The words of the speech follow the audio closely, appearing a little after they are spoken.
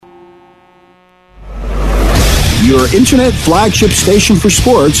your internet flagship station for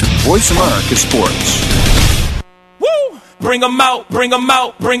sports, Voice America Sports. Woo! Bring 'em out, bring 'em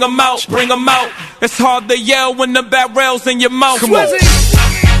out, bring 'em out, bring 'em out. It's hard to yell when the barrel's in your mouth. Come on.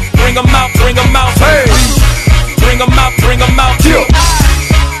 Bring 'em out, bring 'em out. Hey. Bring 'em out, bring 'em out. Chill.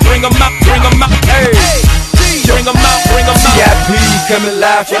 Bring 'em out, bring 'em out. Hey. Bring 'em out, bring 'em out. VIP coming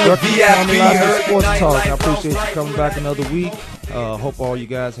live from the VIP. Sports Talk. I appreciate you coming back another week. Hope all you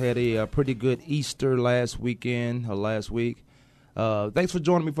guys had a pretty good Easter last week. Thanks for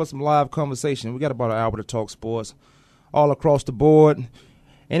joining me for some live conversation. We got about an hour to talk sports all across the board.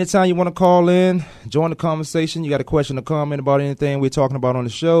 Anytime you want to call in, join the conversation, you got a question or comment about anything we're talking about on the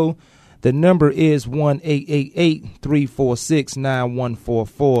show, the number is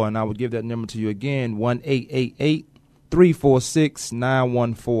 1-888-346-9144, and I will give that number to you again,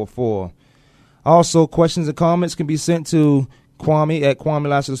 1-888-346-9144. Also, questions and comments can be sent to Kwamie at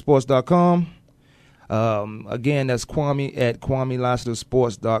KwamieLassitersSports.com. Again, that's Kwamie at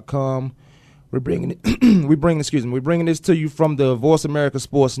KwamieLassitersSports.com. We're bringing this to you from the Voice America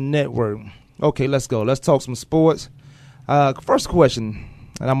Sports Network. Okay, let's go. Let's talk some sports. First question,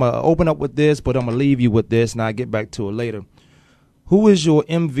 and I'm going to open up with this, but I'm going to leave you with this, and I'll get back to it later. Who is your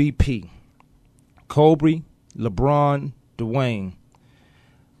MVP? Kobe, LeBron, Dwayne?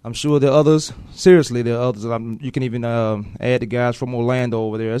 I'm sure there are others. Seriously, there are others. You can even add the guys from Orlando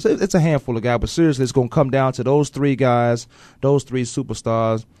over there. It's a handful of guys, but seriously, it's going to come down to those three guys, those three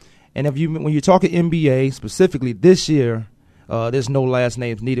superstars. And when you're talking NBA specifically this year, there's no last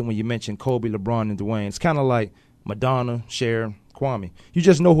names needed when you mention Kobe, LeBron, and Dwayne. It's kind of like Madonna, Cher, Kwame. You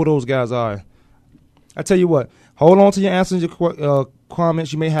just know who those guys are. I tell you what, hold on to your answers, your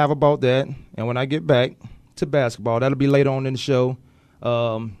comments you may have about that. And when I get back to basketball, that'll be later on in the show.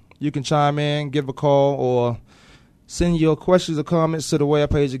 You can chime in, give a call, or send your questions or comments to the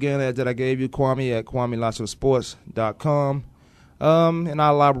webpage again that I gave you, Kwamie at KwamieLassitersSports.com. And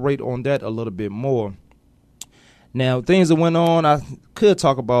I'll elaborate on that a little bit more. Now, things that went on, I could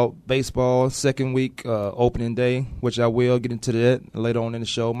talk about baseball, second week, opening day, which I will get into that later on in the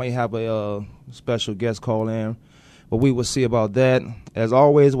show. May have a special guest call in, but we will see about that. As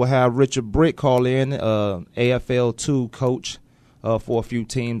always, we'll have Richard Brick call in, AFL2 coach for a few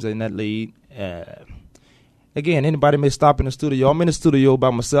teams in that league. Again, anybody may stop in the studio. I'm in the studio by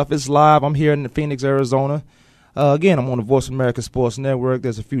myself. It's live. I'm here in Phoenix, Arizona. Again, I'm on the Voice America Sports Network.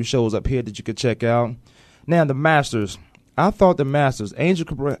 There's a few shows up here that you could check out. Now, the Masters. I thought the Masters, Angel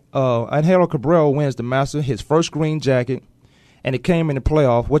Cabrera wins the Masters, his first green jacket, and it came in the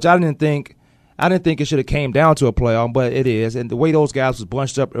playoff, which I didn't think it should have came down to a playoff, but it is. And the way those guys was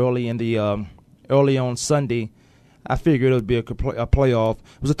bunched up early on Sunday, I figured it would be a playoff.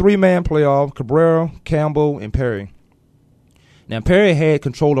 It was a three-man playoff: Cabrera, Campbell, and Perry. Now, Perry had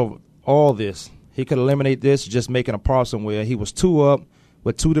control of all this. He could eliminate this just making a par somewhere. He was 2 up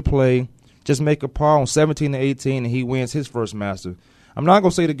with 2 to play. Just make a par on 17 to 18, and he wins his first Master. I'm not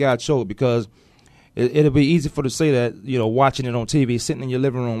going to say the guy choked because it'll be easy to say that, watching it on TV, sitting in your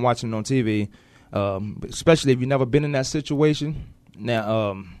living room watching it on TV, especially if you've never been in that situation.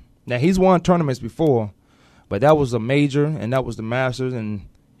 Now he's won tournaments before, but that was a major, and that was the Masters, and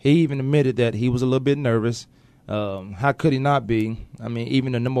he even admitted that he was a little bit nervous. How could he not be? I mean,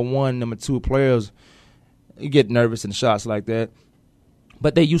 even the number 1, number 2 players, you get nervous in shots like that.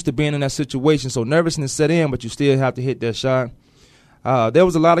 But they used to being in that situation, so nervousness set in, but you still have to hit that shot. There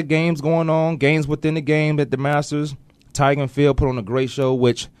was a lot of games going on, games within the game at the Masters. Tiger and Phil put on a great show,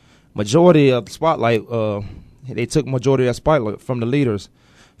 which majority of the spotlight, they took majority of that spotlight from the leaders.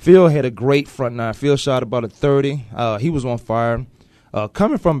 Phil had a great front nine. Phil shot about a 30. He was on fire.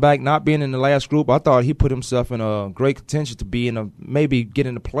 Coming from back, not being in the last group, I thought he put himself in a great contention to be maybe get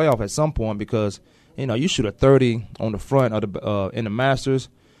in the playoff at some point because, you shoot a 30 on the front of in the Masters,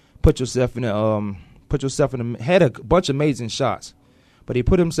 had a bunch of amazing shots, but he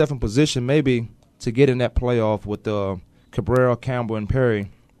put himself in position maybe to get in that playoff with Cabrera, Campbell, and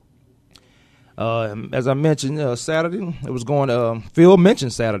Perry. As I mentioned, Saturday, it was going to Phil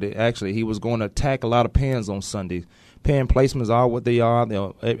mentioned Saturday, actually. He was going to attack a lot of pins on Sunday. Pin placements are what they are.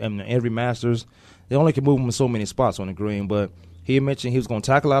 In every Masters, they only can move them in so many spots on the green, but he mentioned he was going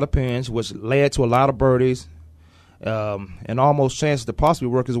to attack a lot of pins, which led to a lot of birdies, and almost chances to possibly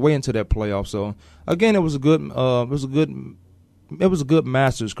work his way into that playoff. So again, it was a good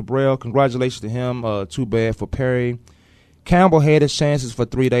Masters. Cabrera, congratulations to him. Too bad for Perry. Campbell had his chances for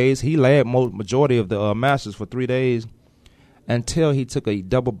 3 days. He led majority of the Masters for 3 days until he took a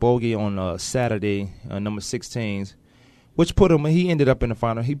double bogey on Saturday, number 16s, which put him. He ended up in the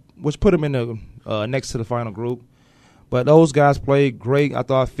final. Which put him in the next to the final group. But those guys played great. I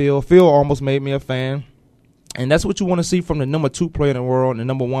thought Phil almost made me a fan. And that's what you want to see from the number 2 player in the world and the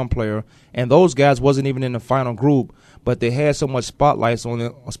number 1 player. And those guys wasn't even in the final group, but they had so much spotlight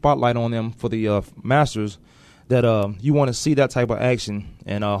on them for the Masters that you want to see that type of action.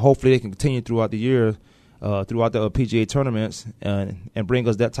 And hopefully they can continue throughout the year, throughout the PGA tournaments, and bring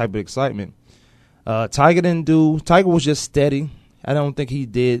us that type of excitement. Tiger was just steady. I don't think he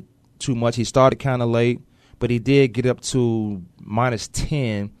did too much. He started kind of late, but he did get up to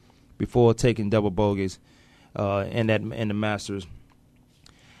 -10 before taking double bogeys. In the Masters.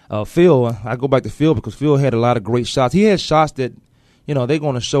 Phil, I go back to Phil because Phil had a lot of great shots. He had shots that, they're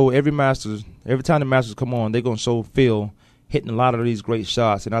going to show every time the Masters come on, they're going to show Phil hitting a lot of these great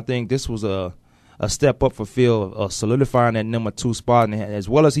shots. And I think this was a step up for Phil, solidifying that number 2 spot. And as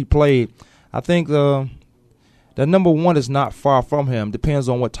well as he played, I think the number 1 is not far from him. Depends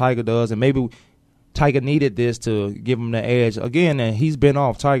on what Tiger does, and maybe Tiger needed this to give him the edge. Again, and he's been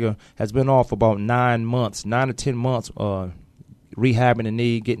off. Tiger has been off about 9 to 10 months, rehabbing the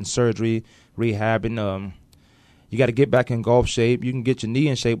knee, getting surgery, rehabbing. You got to get back in golf shape. You can get your knee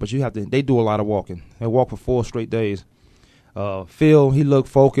in shape, but they do a lot of walking. They walk for 4 straight days. Phil, he looked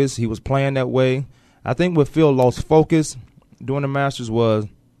focused. He was playing that way. I think what Phil lost focus during the Masters was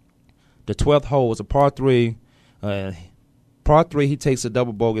the 12th hole. It was a par 3. Par 3, he takes a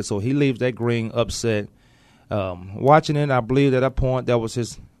double bogey, so he leaves that green upset. Watching it, I believe at that point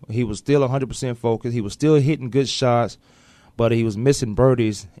he was still 100% focused. He was still hitting good shots, but he was missing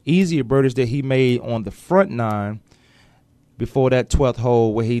birdies, easier birdies that he made on the front 9 before that 12th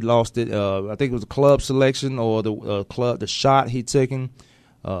hole where he lost it. I think it was a club selection or the shot he taken.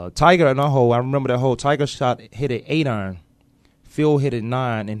 Tiger in that hole, I remember that hole. Tiger hit an 8-iron. Phil hit a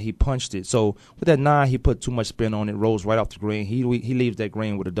 9, and he punched it. So with that 9, he put too much spin on it, rolls right off the green. He leaves that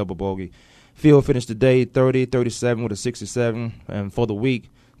green with a double bogey. Phil finished the day 30, 37 with a 67, and for the week,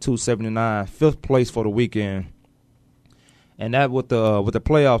 279. 5th place for the weekend. And that with the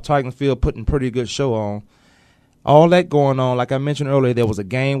playoff, Tiger and Phil putting pretty good show on. All that going on, like I mentioned earlier, there was a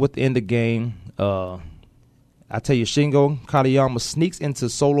game within the game. I tell you, Shingo Katayama sneaks into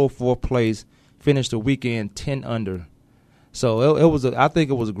solo 4th place, finished the weekend 10 under. So I think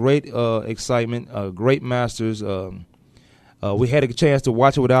it was a great excitement, great Masters. We had a chance to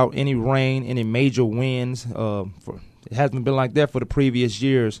watch it without any rain, any major winds. It hasn't been like that for the previous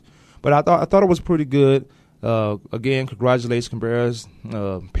years, but I thought it was pretty good. Again, congratulations, Cabrera's.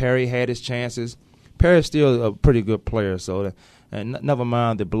 Perry had his chances. Perry's still a pretty good player, so never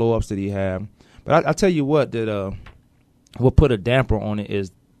mind the blow-ups that he had. But I tell you what put a damper on it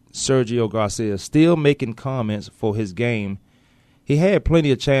is Sergio Garcia still making comments for his game. He had plenty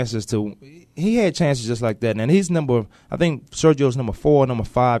of chances just like that. And I think Sergio's number 4, number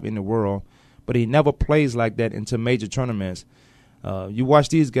 5 in the world, but he never plays like that into major tournaments. You watch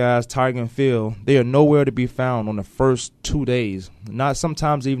these guys, Tiger and Phil, they are nowhere to be found on the first 2 days. Not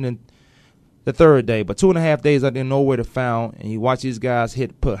sometimes even in the 3rd day, but 2.5 days they're nowhere to found. And you watch these guys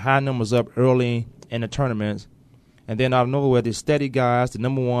put high numbers up early in the tournaments. And then out of nowhere, the steady guys, the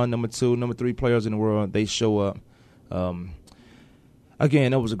number 1, number 2, number 3 players in the world, they show up.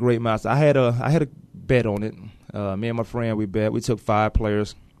 Again, it was a great Master. I had a bet on it. Me and my friend, we bet. We took 5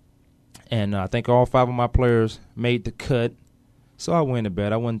 players, and I think all 5 of my players made the cut. So I win the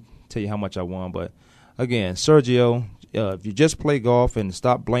bet. I wouldn't tell you how much I won, but again, Sergio, if you just play golf and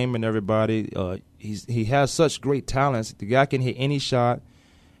stop blaming everybody, he has such great talents. The guy can hit any shot.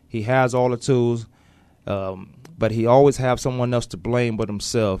 He has all the tools. But he always have someone else to blame but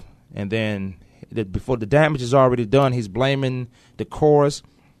himself. And then before the damage is already done, he's blaming the course.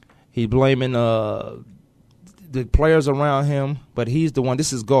 He's blaming the players around him. But he's the one.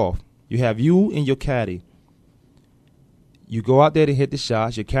 This is golf. You have you and your caddy. You go out there to hit the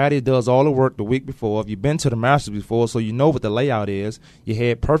shots. Your caddy does all the work the week before. If you've been to the Masters before, so you know what the layout is. You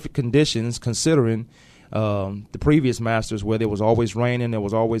had perfect conditions considering the previous Masters where there was always raining, there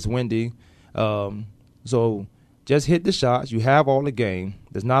was always windy. So just hit the shots. You have all the game.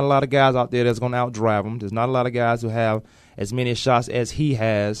 There's not a lot of guys out there that's going to outdrive him. There's not a lot of guys who have as many shots as he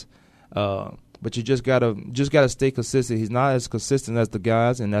has. But you just gotta stay consistent. He's not as consistent as the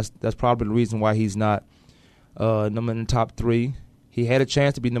guys, and that's probably the reason why he's not number in the top 3. He had a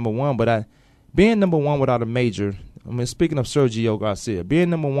chance to be number 1, but being number 1 without a major. I mean, speaking of Sergio Garcia, being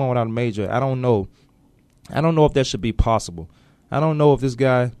number 1 without a major, I don't know if that should be possible. I don't know if this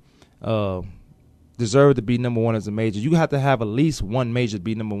guy deserved to be number 1 as a major. You have to have at least one major to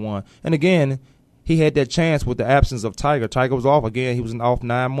be number 1. And again, he had that chance with the absence of Tiger. Tiger was off again. He was off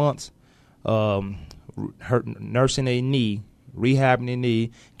 9 months, nursing a knee, rehabbing a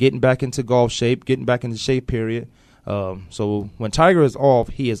knee, getting back into golf shape, getting back into shape period. So when Tiger is off,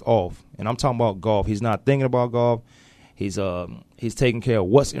 he is off. And I'm talking about golf. He's not thinking about golf. He's taking care of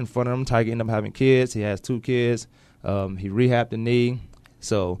what's in front of him. Tiger ended up having kids. He has 2 kids. He rehabbed the knee.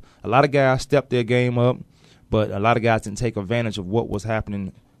 So a lot of guys stepped their game up, but a lot of guys didn't take advantage of what was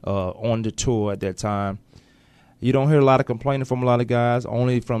happening on the tour at that time. You don't hear a lot of complaining from a lot of guys,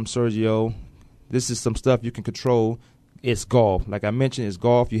 only from Sergio. This is some stuff you can control. It's golf. Like I mentioned, it's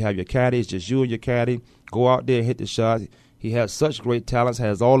golf. You have your caddy. It's just you and your caddy. Go out there and hit the shot. He has such great talents,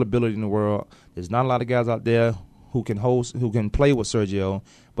 has all the ability in the world. There's not a lot of guys out there who can play with Sergio,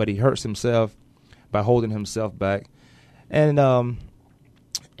 but he hurts himself by holding himself back. And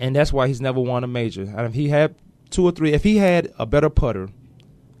that's why he's never won a major. And if he had 2 or 3, if he had a better putter,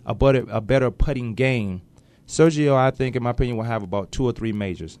 a better putting game, Sergio, I think, in my opinion, will have about 2 or 3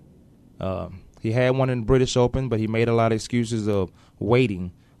 majors. He had one in the British Open, but he made a lot of excuses of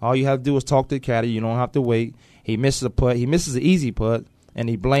waiting. All you have to do is talk to the caddy. You don't have to wait. He misses a putt. He misses an easy putt, and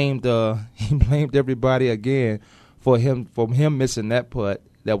he blamed everybody again for him missing that putt.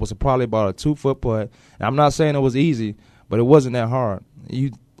 That was probably about a 2-foot putt. And I'm not saying it was easy, but it wasn't that hard.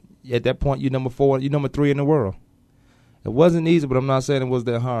 At that point, you're number 4, you're number 3 in the world. It wasn't easy, but I'm not saying it was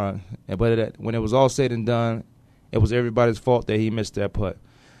that hard. But when it was all said and done, it was everybody's fault that he missed that putt.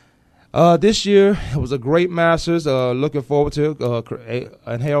 This year, it was a great Masters. Looking forward to it.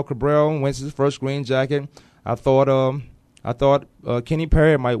 Angel Cabrera wins his first green jacket. I thought Kenny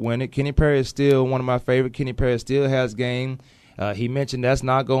Perry might win it. Kenny Perry is still one of my favorite. Kenny Perry still has game. He mentioned that's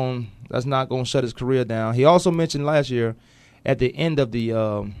not going to shut his career down. He also mentioned last year at the end of the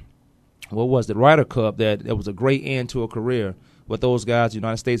Ryder Cup that it was a great end to a career with those guys, the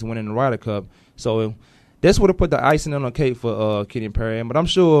United States winning the Ryder Cup. So this would have put the icing on the cake for Kenny Perry. But I'm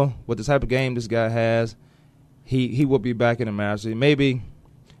sure with the type of game this guy has, he will be back in the Masters. Maybe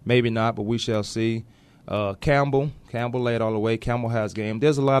not, but we shall see. Campbell laid all the way. Campbell has game.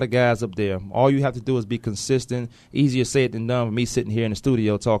 There's a lot of guys up there. All you have to do is be consistent. Easier said than done with me sitting here in the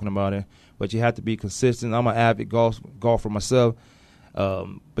studio talking about it. But you have to be consistent. I'm an avid golfer myself.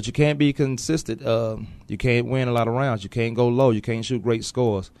 But you can't be consistent. You can't win a lot of rounds. You can't go low. You can't shoot great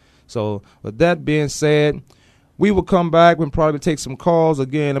scores. So with that being said, we will come back. We'll probably take some calls.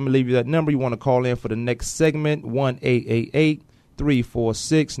 Again, let me leave you that number. You want to call in for the next segment,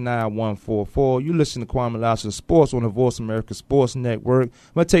 1-888-346-9144. You listen to Kwamie Lassiters Sports on the Voice America Sports Network. I'm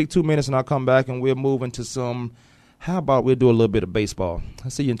going to take 2 minutes and I'll come back and we'll move into how about we'll do a little bit of baseball. I'll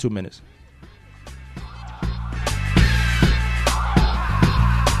see you in 2 minutes.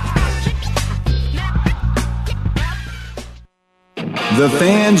 The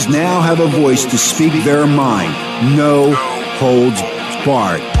fans now have a voice to speak their mind. No holds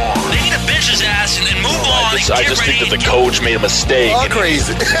barred. They need to bench his ass and move on. I just think that the coach made a mistake. All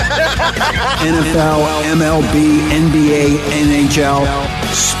crazy. NFL, MLB, NBA, NHL.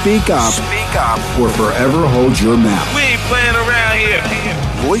 Speak up or forever hold your mouth. We ain't playing around here.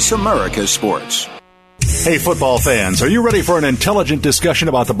 Voice America Sports. Hey, football fans, are you ready for an intelligent discussion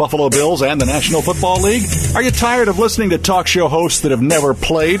about the Buffalo Bills and the National Football League? Are you tired of listening to talk show hosts that have never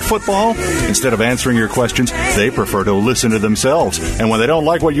played football? Instead of answering your questions, they prefer to listen to themselves. And when they don't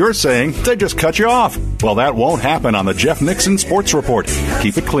like what you're saying, they just cut you off. Well, that won't happen on the Jeff Nixon Sports Report.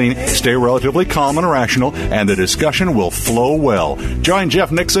 Keep it clean, stay relatively calm and rational, and the discussion will flow well. Join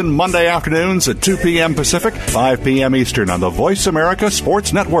Jeff Nixon Monday afternoons at 2 p.m. Pacific, 5 p.m. Eastern on the Voice America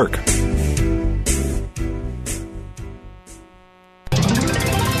Sports Network.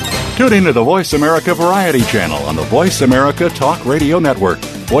 Tune in to the Voice America Variety channel on the Voice America Talk Radio Network.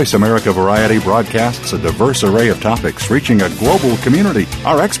 Voice America Variety broadcasts a diverse array of topics reaching a global community.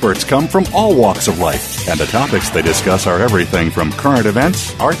 Our experts come from all walks of life, and the topics they discuss are everything from current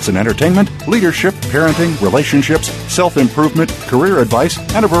events, arts and entertainment, leadership, parenting, relationships, self-improvement, career advice,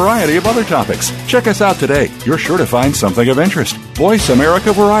 and a variety of other topics. Check us out today. You're sure to find something of interest. Voice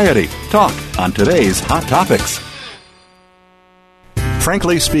America Variety. Talk on today's hot topics.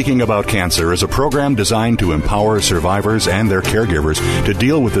 Frankly Speaking About Cancer is a program designed to empower survivors and their caregivers to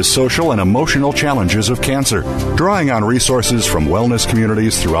deal with the social and emotional challenges of cancer. Drawing on resources from wellness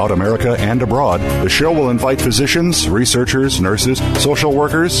communities throughout America and abroad, the show will invite physicians, researchers, nurses, social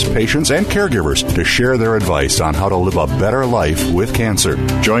workers, patients, and caregivers to share their advice on how to live a better life with cancer.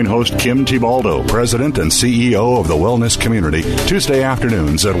 Join host Kim Tibaldo, President and CEO of the Wellness Community, Tuesday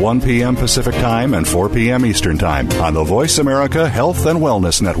afternoons at 1 p.m. Pacific Time and 4 p.m. Eastern Time on the Voice America Health and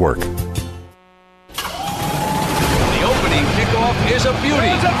Wellness Network. The opening kickoff is a beauty.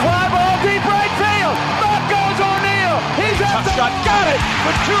 It's a fly ball deep right field. Back goes O'Neal. He's Tough shot, got it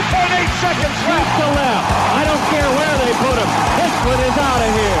with 2.8 seconds left to left. I don't care where they put him. This one is out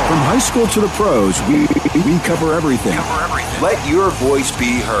of here. From high school to the pros, we cover everything. Let your voice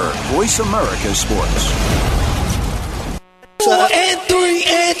be heard. Voice America Sports. 4 and 3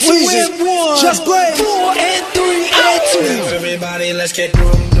 and 2 and 1. Just play 4 and 3 and 2. Everybody, let's get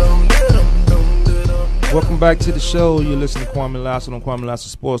Welcome back to the show. You're listening to Kwamie Lassiter on Kwamie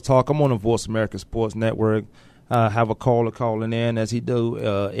Lassiter Sports Talk. I'm on the Voice America Sports Network. Have a caller calling in as he do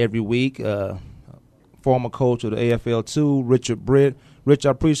every week. Former coach of the AFL2, Richard Britt. Rich, I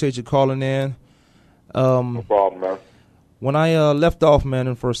appreciate you calling in. No problem, man. When I left off, man,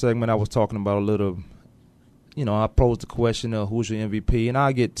 in the first segment, I was talking about a little, I posed the question of who's your MVP, and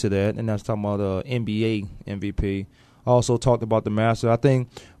I'll get to that, and that's talking about NBA MVP. Also talked about the Masters. I think,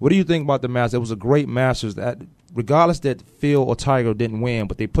 what do you think about the Masters? It was a great Masters. That regardless that Phil or Tiger didn't win,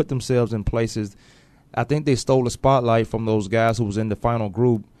 but they put themselves in places. I think they stole the spotlight from those guys who was in the final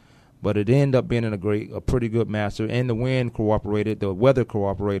group, but it ended up being a pretty good Master, and the wind cooperated, the weather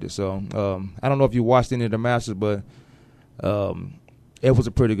cooperated. So I don't know if you watched any of the Masters, but it was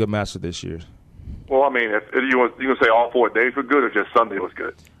a pretty good Master this year. Well, I mean, if you gonna say all 4 days were good, or just Sunday was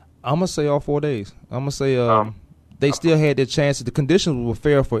good? I'm gonna say all 4 days. I'm gonna say they still had their chances. The conditions were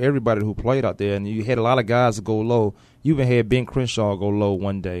fair for everybody who played out there, and you had a lot of guys go low. You even had Ben Crenshaw go low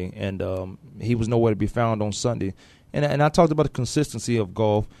one day, and he was nowhere to be found on Sunday. And I talked about the consistency of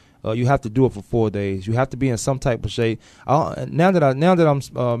golf. You have to do it for 4 days. You have to be in some type of shape. Now that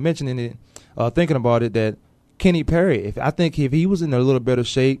I'm mentioning it, thinking about it, that Kenny Perry, I think if he was in a little better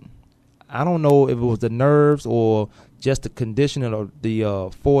shape, I don't know if it was the nerves or just the conditioning of the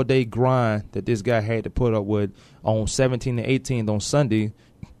 4-day grind that this guy had to put up with on 17th and 18th on Sunday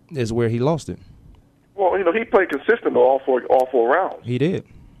is where he lost it. Well, he played consistent all four rounds. He did.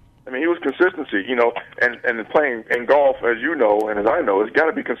 I mean, he was consistency, and playing in golf, as you know and as I know, it's got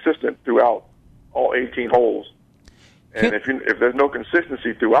to be consistent throughout all 18 holes. And if there's no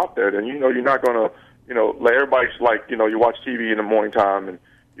consistency throughout there, then you're not going to, let everybody, like, you watch TV in the morning time and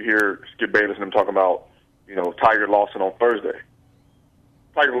you hear Skip Bayless and them talking about, Tiger lost it on Thursday.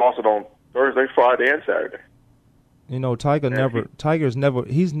 Tiger lost it on Thursday, Friday, and Saturday. Tiger's never,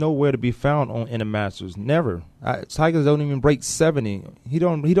 he's nowhere to be found in the Masters. Never. Tiger don't even break 70. He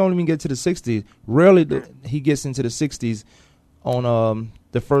don't even get to the 60s. Rarely he gets into the 60s on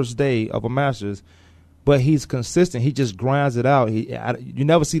the first day of a Masters. But he's consistent. He just grinds it out. You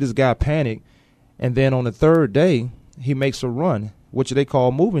never see this guy panic. And then on the third day, he makes a run, which they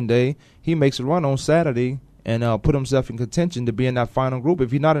call moving day. He makes a run on Saturday and put himself in contention to be in that final group.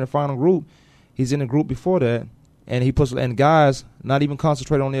 If he's not in the final group, he's in the group before that. And guys not even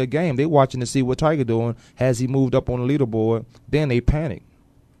concentrate on their game. They watching to see what Tiger doing. Has he moved up on the leaderboard? Then they panic.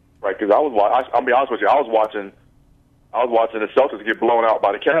 Right, because I'll be honest with you. I was watching the Celtics get blown out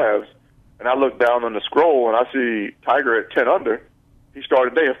by the Cavs, and I look down on the scroll and I see Tiger at 10 under. He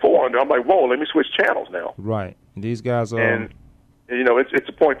started the day at 4 under. I'm like, whoa, let me switch channels now. Right. These guys are. And it's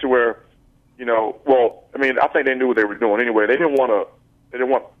a point to where, well, I mean, I think they knew what they were doing anyway. They didn't want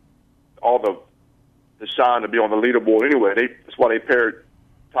all the shine to be on the leaderboard anyway. That's why they paired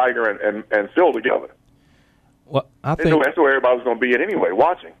Tiger and Phil together. Well, I think that's where everybody was going to be at anyway,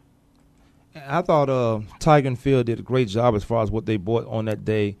 watching. I thought Tiger and Phil did a great job as far as what they brought on that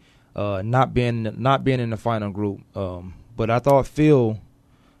day, not being in the final group. But I thought Phil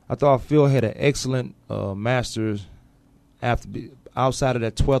had an excellent Masters outside of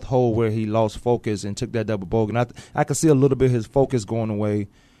that 12th hole where he lost focus and took that double bogey. And I could see a little bit of his focus going away.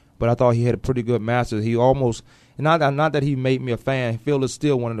 But I thought he had a pretty good Masters. He almost not that he made me a fan. Phil is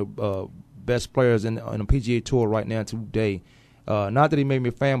still one of the best players on the PGA Tour right now today. Not that he made me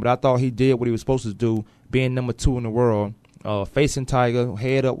a fan, but I thought he did what he was supposed to do, being number 2 in the world, facing Tiger,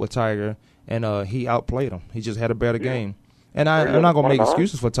 head up with Tiger, and he outplayed him. He just had a better game. And I'm not gonna make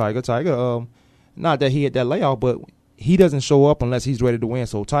excuses for Tiger. Tiger, not that he had that layout, but he doesn't show up unless he's ready to win.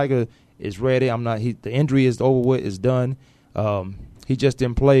 So Tiger is ready. The injury is over with. It's done. He just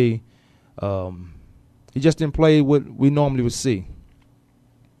didn't play. He just didn't play what we normally would see.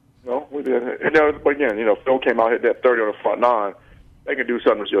 No, we did. But again, Phil came out, hit that 30 on the front 9. They can do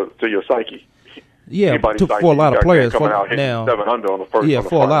something to your psyche. Yeah, for a lot of players. Coming out hitting 7 under on the first. Yeah,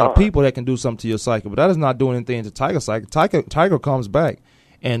 for a lot of people, that can do something to your psyche. But that is not doing anything to Tiger's psyche. Tiger comes back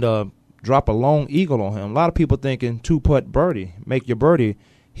and drop a long eagle on him. A lot of people thinking 2-putt birdie, make your birdie.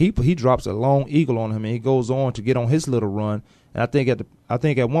 He drops a long eagle on him, and he goes on to get on his little run. And I think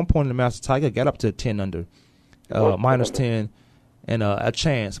at one point in the Masters, Tiger got up to 10 under, minus 10, and a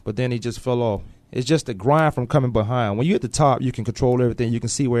chance. But then he just fell off. It's just the grind from coming behind. When you're at the top, you can control everything. You can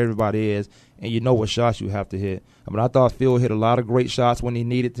see where everybody is, and you know what shots you have to hit. I mean, I thought Phil hit a lot of great shots when he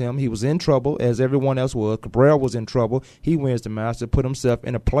needed them. He was in trouble, as everyone else was. Cabral was in trouble. He wins the Master, put himself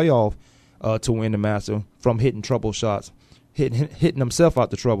in a playoff to win the Master from hitting trouble shots, hitting himself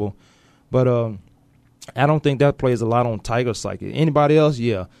out the trouble. But I don't think that plays a lot on Tiger's psyche. Anybody else,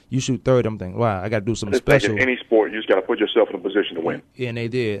 yeah, you shoot third, I'm thinking, wow, I got to do something special. In any sport, you just got to put yourself in a position to win. And they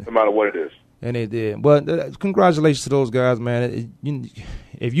did. No matter what it is. And they did. But congratulations to those guys, man.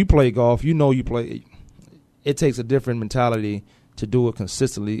 If you play golf, you know you play. It takes a different mentality to do it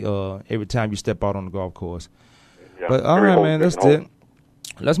consistently every time you step out on the golf course. Yeah, but all right, man, that's it.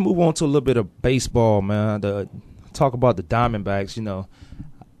 Let's move on to a little bit of baseball, man. Talk about the Diamondbacks. You know,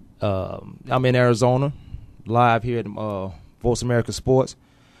 I'm in Arizona, live here at Voice America Sports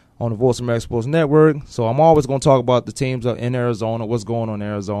on the Voice America Sports Network. So I'm always going to talk about the teams in Arizona, what's going on in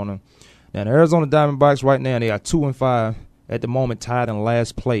Arizona. Now, the Arizona Diamondbacks right now, they are 2-5 at the moment, tied in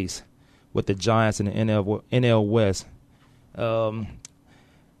last place with the Giants in the NL West.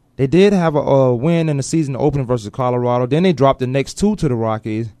 They did have a win in the season opener versus Colorado. Then they dropped the next two to the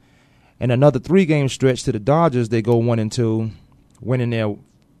Rockies. And another 3-game stretch to the Dodgers. They go 1-2, winning their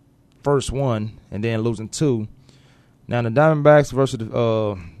first one and then losing 2. Now, the Diamondbacks versus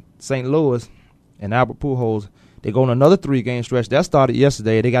St. Louis and Albert Pujols, they go on another 3-game stretch. That started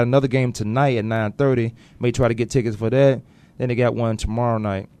yesterday. They got another game tonight at 9:30. May try to get tickets for that. Then they got one tomorrow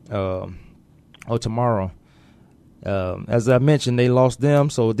night, tomorrow. As I mentioned, they lost them.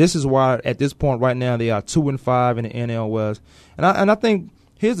 So this is why at this point right now they are 2-5 in the NL West. And I think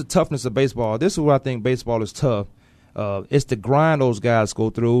here's the toughness of baseball. This is where I think baseball is tough. It's the grind those guys go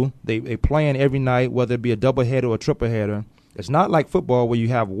through. They playing every night, whether it be a doubleheader or a tripleheader. It's not like football where you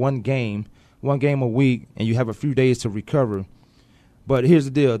have one game a week, and you have a few days to recover. But here's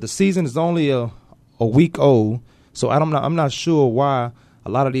the deal: the season is only a week old, so I'm not sure why a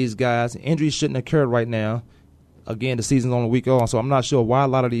lot of these guys, injuries shouldn't occur right now. Again, the season's only a week old, so I'm not sure why a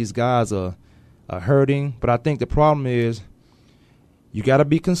lot of these guys are hurting. But I think the problem is you got to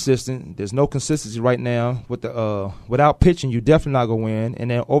be consistent. There's no consistency right now with without pitching. You definitely not gonna win. And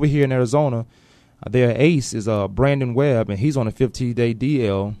then over here in Arizona, their ace is Brandon Webb, and he's on a 15-day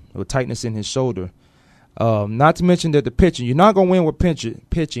DL with tightness in his shoulder. Not to mention that the pitching, you're not going to win with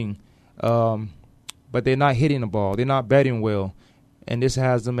pitching, but they're not hitting the ball. They're not batting well, and this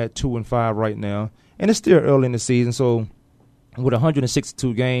has them at 2-5 right now. And it's still early in the season, so with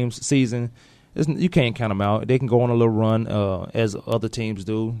 162 games season, you can't count them out. They can go on a little run as other teams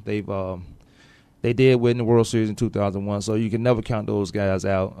do. They did win the World Series in 2001, so you can never count those guys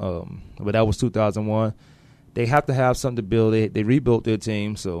out. But that was 2001. They have to have something to build. They rebuilt their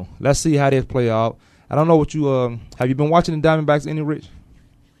team, so let's see how they play out. I don't know what you have you been watching the Diamondbacks any, Rich?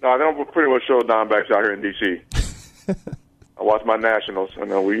 No, I don't pretty much show Diamondbacks out here in D.C. I watch my Nationals. I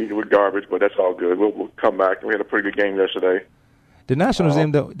know we're garbage, but that's all good. We'll come back. We had a pretty good game yesterday. The Nationals,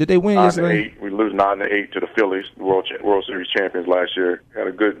 did they win yesterday? 9-8. We lose 9-8 to the Phillies, the World Series champions last year. Had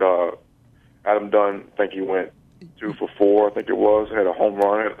a good Adam Dunn, I think he went 2 for 4, I think it was. Had a home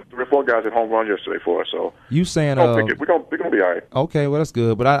run. Had 3 or 4 guys hit home run yesterday for us. So you saying we're gonna be all right. Okay, well that's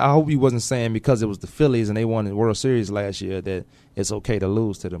good. But I hope you wasn't saying because it was the Phillies and they won the World Series last year that it's okay to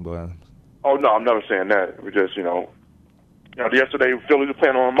lose to them, boy. Oh no, I'm never saying that. We just yesterday Phillies were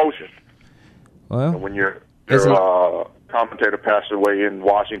playing on emotion. Well, when your commentator passed away in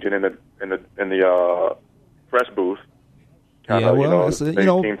Washington in the press booth.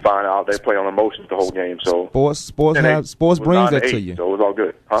 Team find out they play on emotions the whole game. So sports brings that to you. So it was all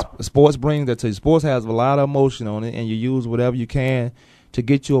good, huh? Sports brings that to you. Sports has a lot of emotion on it, and you use whatever you can to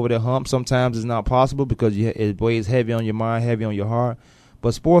get you over that hump. Sometimes it's not possible because it weighs heavy on your mind, heavy on your heart.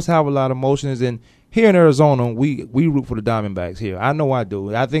 But sports have a lot of emotions, and here in Arizona, we root for the Diamondbacks here. I know I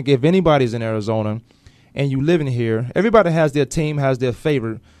do. I think if anybody's in Arizona and you living here, everybody has their team, has their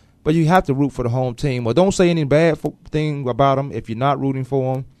favorite. But you have to root for the home team. Well, don't say any bad thing about them if you're not rooting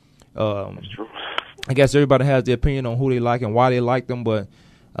for them. That's true. I guess everybody has their opinion on who they like and why they like them. But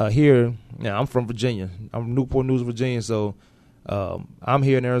here, I'm from Virginia. I'm from Newport News, Virginia. So I'm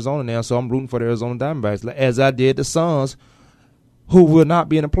here in Arizona now, so I'm rooting for the Arizona Diamondbacks, as I did the Suns, who will not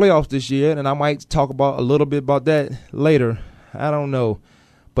be in the playoffs this year. And I might talk about a little bit about that later. I don't know.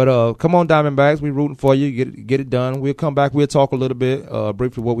 But come on, Diamondbacks, we're rooting for you. Get it done. We'll come back. We'll talk a little bit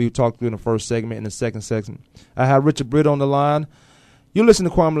briefly what we talked through in the first segment and the second segment. I have Richard Britt on the line. You listen to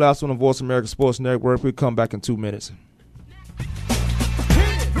Kwamie Lassiters on the Voice America Sports Network. We'll come back in 2 minutes.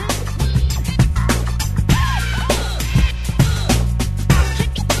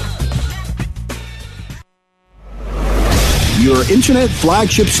 You're Your internet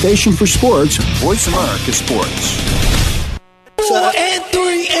flagship station for sports, Voice America Sports. 4 and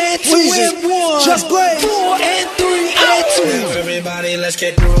 3 and 2 and 1. Just play 4 and 3 and 2. Everybody, let's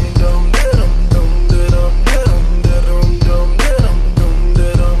get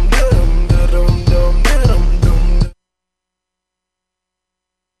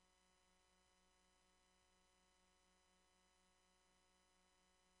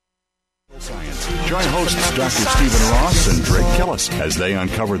Join hosts Dr. Stephen Ross and Drake Kellis as they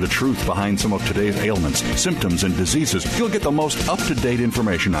uncover the truth behind some of today's ailments, symptoms, and diseases. You'll get the most up-to-date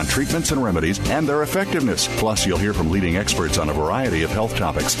information on treatments and remedies and their effectiveness. Plus, you'll hear from leading experts on a variety of health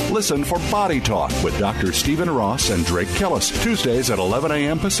topics. Listen for Body Talk with Dr. Stephen Ross and Drake Kellis, Tuesdays at 11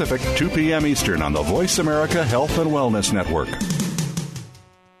 a.m. Pacific, 2 p.m. Eastern on the Voice America Health and Wellness Network.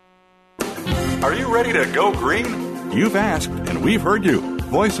 Are you ready to go green? You've asked, and we've heard you.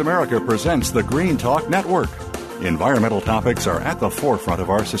 Voice America presents the Green Talk Network. Environmental topics are at the forefront of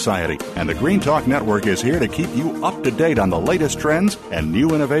our society, and the Green Talk Network is here to keep you up to date on the latest trends and new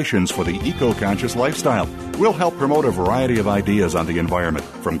innovations for the eco-conscious lifestyle. We'll help promote a variety of ideas on the environment,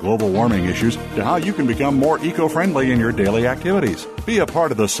 from global warming issues to how you can become more eco-friendly in your daily activities. Be a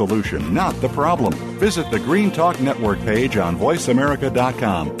part of the solution, not the problem. Visit the Green Talk Network page on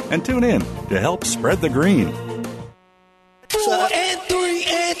voiceamerica.com and tune in to help spread the green. 4 and 3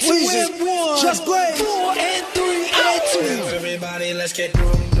 and 2 and 1. Just play 4 and 3 and 2. Everybody, let's get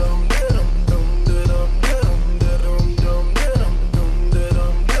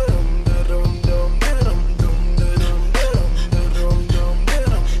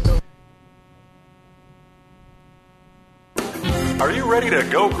Are you ready to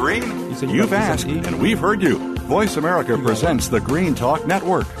go green? You've asked, and we've heard you. Voice America presents the Green Talk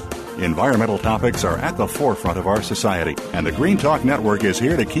Network. Environmental topics are at the forefront of our society, and the Green Talk Network is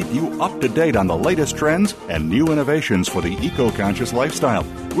here to keep you up to date on the latest trends and new innovations for the eco-conscious lifestyle.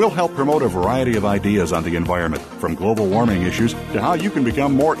 We'll help promote a variety of ideas on the environment, from global warming issues to how you can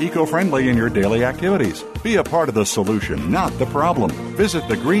become more eco-friendly in your daily activities. Be a part of the solution, not the problem. Visit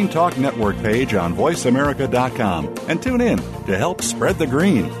the Green Talk Network page on voiceamerica.com and tune in to help spread the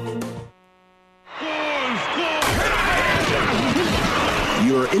green.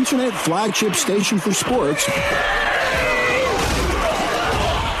 Your internet flagship station for sports,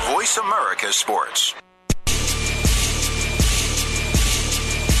 Voice America Sports.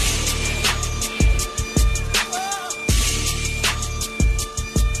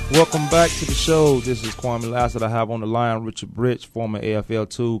 Welcome back to the show. This is Kwamie Lassiters. I have on the line Richard Bridge, former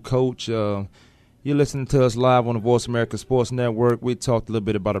AFL2 coach. You're listening to us live on the Voice America Sports Network. We talked a little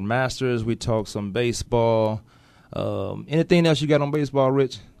bit about the Masters. We talked some baseball. Anything else you got on baseball,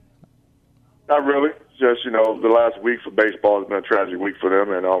 Rich? Not really. Just, the last week for baseball has been a tragic week for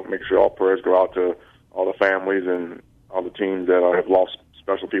them, and I'll make sure all prayers go out to all the families and all the teams that have lost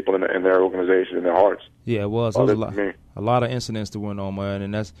special people in their organization, in their hearts. Yeah, it was. It was a lot of incidents that went on, man,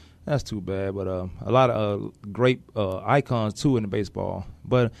 and that's too bad. But a lot of great icons, too, in the baseball.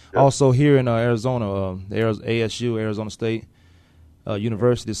 But also here in Arizona, ASU, Arizona State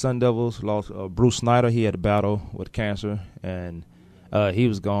University, Sun Devils lost Bruce Snyder. He had a battle with cancer, and he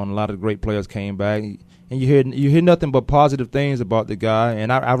was gone. A lot of great players came back, and you hear nothing but positive things about the guy.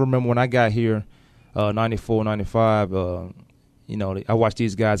 And I remember when I got here, 94, 95. I watched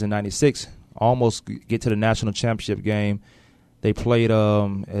these guys in '96 almost get to the national championship game. They played,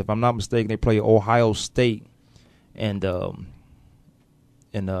 if I'm not mistaken, they played Ohio State, and I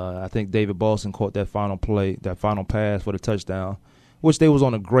think David Boston caught that final pass for the touchdown, which they was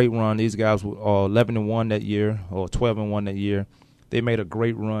on a great run. These guys were 11-1 that year, or 12-1 that year. They made a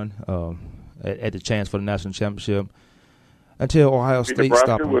great run at the chance for the national championship until Ohio State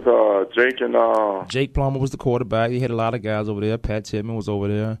stopped them. With Jake and Jake Plummer was the quarterback. He had a lot of guys over there. Pat Tillman was over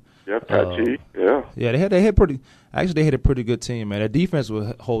there. Yeah, Pat T. Yeah. Yeah, they had a pretty good team, man. Their defense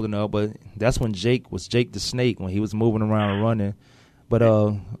was holding up, but that's when Jake the Snake, when he was moving around and running. But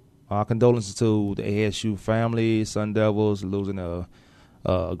our condolences to the ASU family, Sun Devils, losing a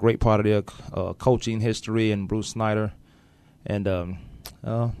great part of their coaching history, and Bruce Snyder. And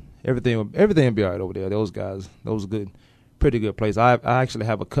everything will be all right over there. Those guys, those pretty good place. I actually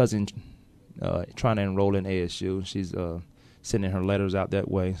have a cousin trying to enroll in ASU. She's sending her letters out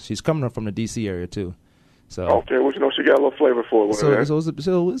that way. She's coming from the D.C. area too. So okay, well, she got a little flavor for it. So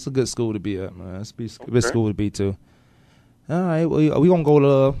it's a good school to be at, man. It's a good school to be to. All right, we gonna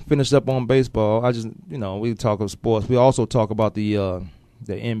go to finish up on baseball. We talk of sports. We also talk about the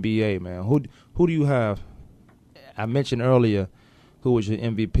NBA, man. Who do you have? I mentioned earlier who was your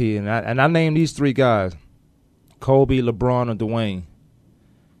MVP, and I named these three guys: Kobe, LeBron, and Dwayne.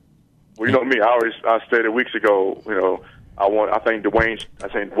 Well, you know me. I stated weeks ago, I think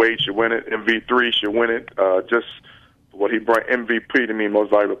Wade should win it. MV3 should win it. Just what he brought, MVP to me,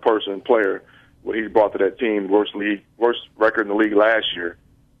 most valuable person and player. What he brought to that team, worst record in the league last year,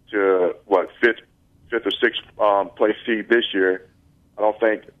 to fifth or sixth place seed this year. I don't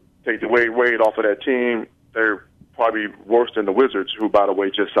think take the Wade off of that team, they're probably worse than the Wizards, who, by the way,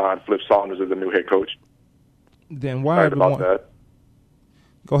 just signed Flip Saunders as the new head coach. Then why about that?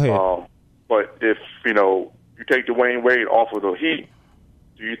 Go ahead. But if you take Dwayne Wade off of the Heat,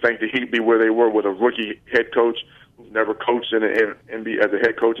 do you think the Heat be where they were with a rookie head coach who's never coached in the NBA as a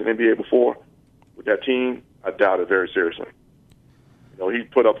head coach in the NBA before with that team? I doubt it very seriously. He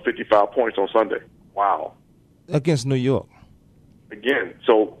put up 55 points on Sunday. Wow. Against New York. Again,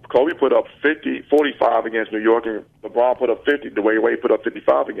 so Kobe put up 45 against New York, and LeBron put up 50. Dwayne Wade put up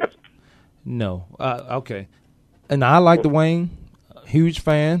 55 against him. No. Okay. And I like Dwayne. Huge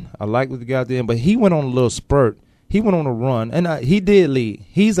fan. I like what the guy did, but he went on a little spurt. He went on a run, and he did lead.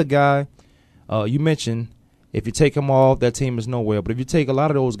 He's a guy, you mentioned, if you take him off, that team is nowhere. But if you take a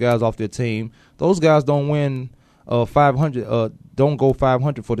lot of those guys off their team, those guys don't win 500, don't go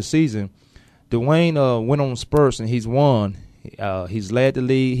 500 for the season. Dwayne went on spurts, and he's won. He's led the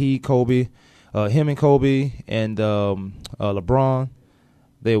league. Kobe, him and Kobe and LeBron,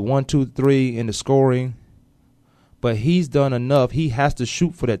 they're 1, 2, 3 in the scoring. But he's done enough. He has to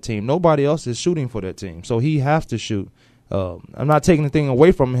shoot for that team. Nobody else is shooting for that team, so he has to shoot. I'm not taking anything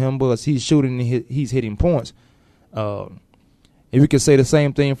away from him because he's shooting and he's hitting points. And we can say the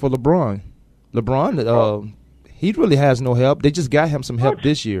same thing for LeBron. He really has no help. They just got him some help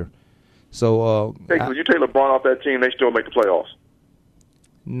this year. So would you take LeBron off that team, they still make the playoffs?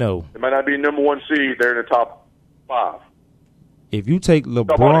 No. It might not be number one seed. They're in the top 5. If you take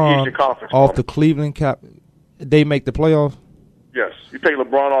LeBron off the Cleveland Cap, they make the playoffs? Yes. You take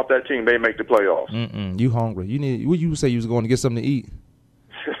LeBron off that team, they make the playoffs. You hungry. You say you was going to get something to eat.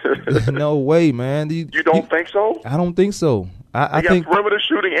 No way, man. You don't think so? I don't think so. I think perimeter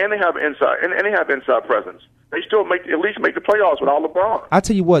shooting and they have inside presence. They still at least make the playoffs without LeBron. I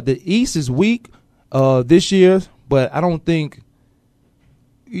tell you what, the East is weak this year, but I don't think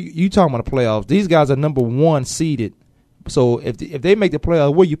you talking about the playoffs. These guys are number 1 seeded. So if they make the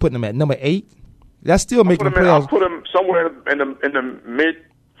playoffs, where you putting them at? Number 8? That's still making the playoffs. I'll put them somewhere in the mid,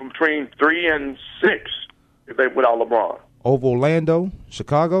 from between 3 and 6, if they without LeBron. Over Orlando,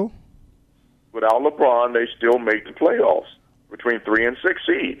 Chicago. Without LeBron, they still make the playoffs between 3 and 6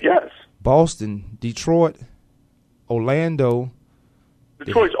 seed. Yes. Boston, Detroit, Orlando.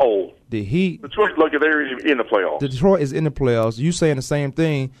 Detroit's old. The Heat. Detroit, look, they're in the playoffs. Detroit is in the playoffs. You saying the same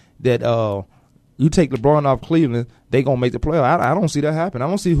thing that you take LeBron off Cleveland, they gonna make the playoffs. I don't see that happen. I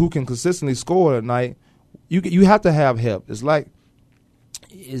don't see who can consistently score at night. You have to have help. It's like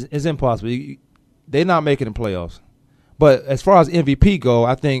it's impossible. They're not making the playoffs. But as far as MVP go,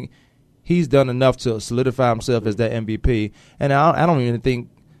 I think he's done enough to solidify himself as that MVP. And I don't even think,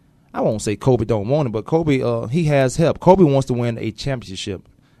 I won't say Kobe don't want it, but Kobe he has help. Kobe wants to win a championship,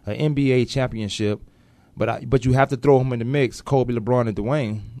 an NBA championship. But you have to throw him in the mix, Kobe, LeBron, and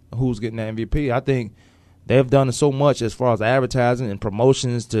Dwayne, who's getting that MVP. I think they've done so much as far as advertising and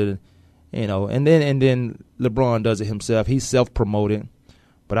promotions to, and then LeBron does it himself. He's self-promoted.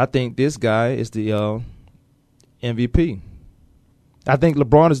 But I think this guy is the MVP. I think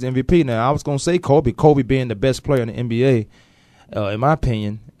LeBron is the MVP now. I was going to say Kobe being the best player in the NBA, in my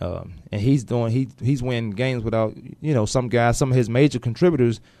opinion. And he's winning games without, some guys, some of his major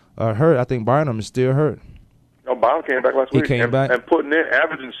contributors are hurt. I think Bynum is still hurt. No, Bynum came back last week. He came back. And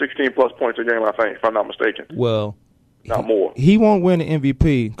averaging 16-plus points a game, I think, if I'm not mistaken. Well, not more. He won't win the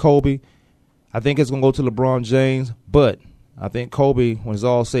MVP, Kobe. I think it's going to go to LeBron James. But I think Kobe, when it's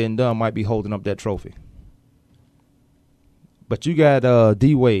all said and done, might be holding up that trophy. But you got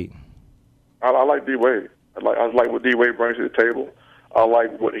D. Wade. I like D. Wade. I like what D. Wade brings to the table. I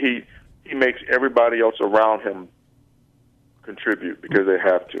like what he makes everybody else around him contribute because they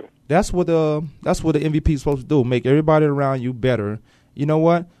have to. That's what the MVP is supposed to do. Make everybody around you better. You know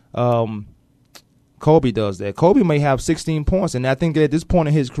what? Kobe does that. Kobe may have 16 points, and I think at this point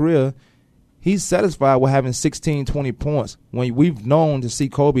in his career, he's satisfied with having 16, 20 points. When we've known to see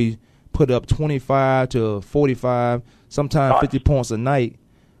Kobe put up 25 to 45, sometimes 50 points a night,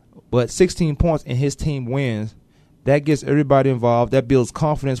 but 16 points and his team wins. That gets everybody involved. That builds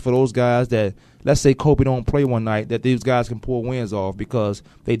confidence for those guys that, let's say Kobe don't play one night, that these guys can pull wins off because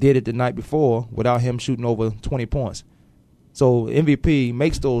they did it the night before without him shooting over 20 points. So MVP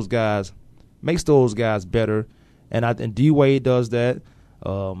makes those guys better, and D. Wade does that.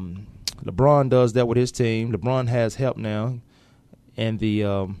 LeBron does that with his team. LeBron has help now, and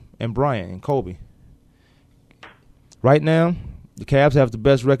Bryant and Kobe. right now, the Cavs have the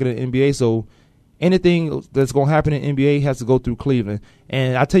best record in the NBA, so anything that's going to happen in the NBA has to go through Cleveland.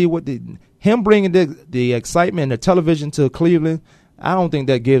 And I tell you what, him bringing the excitement and the television to Cleveland, I don't think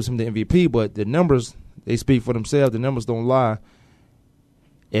that gives him the MVP, but the numbers, they speak for themselves. The numbers don't lie.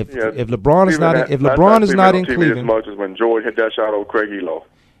 If LeBron is not in Cleveland, as much as when Jordan hit that shot over Craig Elo.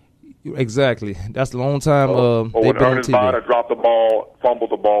 Exactly. That's the long time. Or when Ernest Biner dropped the ball,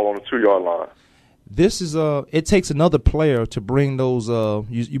 fumbled the ball on the 2-yard line. This is it takes another player to bring those.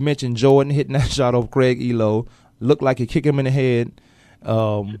 You mentioned Jordan hitting that shot over Craig Elo, looked like he kicked him in the head.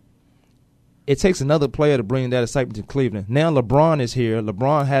 It takes another player to bring that excitement to Cleveland. Now LeBron is here.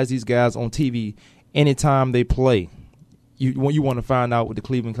 LeBron has these guys on TV anytime they play. You want to find out what the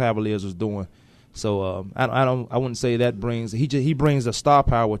Cleveland Cavaliers is doing. So I wouldn't say that brings he brings a star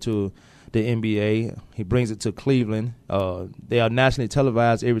power to the NBA. He brings it to Cleveland. They are nationally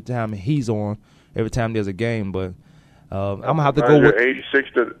televised every time he's on. Every time there's a game, but I'm gonna have to go with 86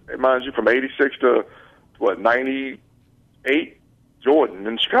 to. It reminds you from 86 to what 98. Jordan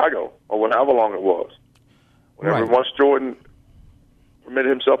in Chicago, or however long it was. Whenever once Jordan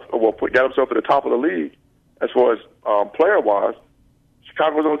permitted himself, got himself to the top of the league, as far as player-wise,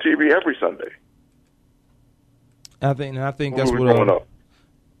 Chicago was on TV every Sunday. I think that's what.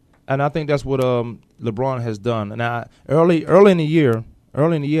 And I think that's what LeBron has done. And early in the year,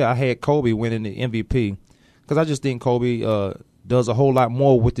 I had Kobe winning the MVP because I just think Kobe does a whole lot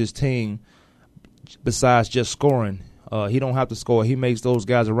more with his team besides just scoring. He don't have to score. He makes those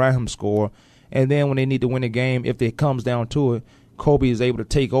guys around him score. And then when they need to win a game, if it comes down to it, Kobe is able to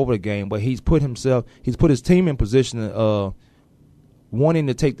take over the game. But he's put his team in position wanting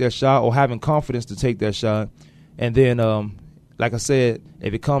to take that shot or having confidence to take that shot. And then, like I said,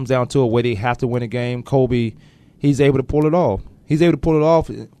 if it comes down to it where they have to win a game, Kobe, he's able to pull it off. He's able to pull it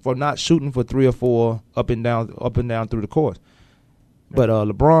off for not shooting for 3 or 4 up and down through the court. But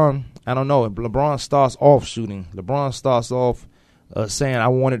LeBron, I don't know. LeBron starts off shooting. LeBron starts off saying, I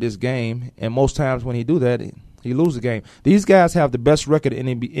wanted this game. And most times when he do that, he loses the game. These guys have the best record in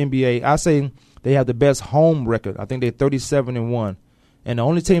the NBA. I say they have the best home record. I think they're 37-1. And the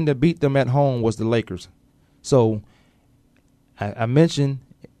only team that beat them at home was the Lakers. So I mentioned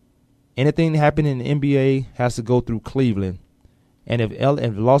anything that happened in the NBA has to go through Cleveland. And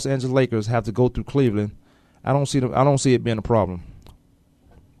if Los Angeles Lakers have to go through Cleveland, I don't see it being a problem.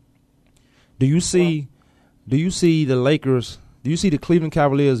 Do you see the Lakers? Do you see the Cleveland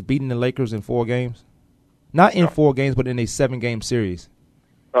Cavaliers beating the Lakers in 4 games? Not in 4 games, but in a 7-game series.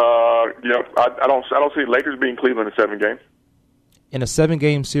 I don't see Lakers beating Cleveland in 7 games. In a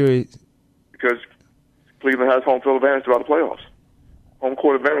 7-game series, because Cleveland has home field advantage throughout the playoffs, home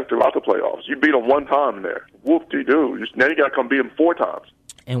court advantage throughout the playoffs. You beat them 1 time there, whoop-de-doo. Now you got to come beat them 4 times.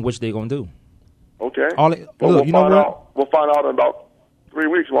 And which they gonna do? Okay. We'll find out in about 3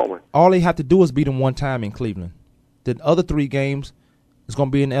 weeks, won't we? All they have to do is beat them 1 time in Cleveland. The other 3 games is going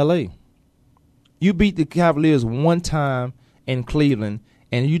to be in L.A. You beat the Cavaliers 1 time in Cleveland,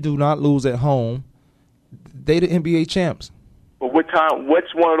 and you do not lose at home. They the NBA champs. But which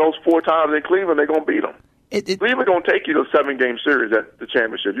one of those 4 times in Cleveland they're going to beat them? Cleveland going to take you to a 7-game series at the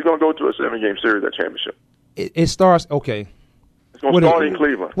championship. You're going to go to a 7-game series at championship. It starts, okay. It's going to start in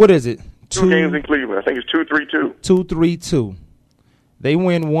Cleveland. What is it? 2 games in Cleveland. I think it's 2-3-2. 2-3-2. They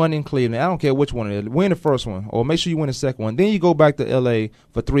win 1 in Cleveland. I don't care which one it is. Win the first one, or make sure you win the second one. Then you go back to L.A.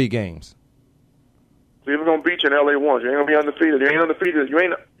 for 3 games. Cleveland's gonna beat you in L.A. once. You ain't gonna be undefeated. You ain't undefeated. You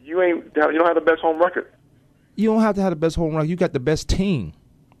don't have the best home record. You don't have to have the best home record. You got the best team.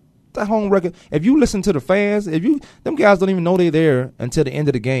 That home record. If you listen to the fans, them guys don't even know they're there until the end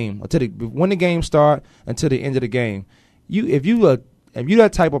of the game, when the game start until the end of the game. If you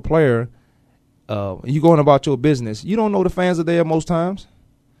that type of player. You going about your business. You don't know the fans are there most times.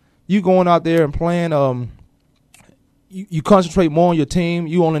 You going out there and playing. You concentrate more on your team.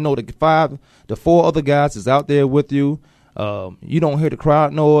 You only know the 4 other guys is out there with you. You don't hear the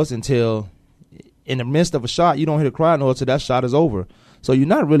crowd noise until in the midst of a shot. You don't hear the crowd noise until that shot is over. So you're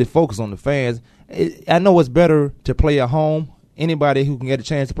not really focused on the fans. I know it's better to play at home. Anybody who can get a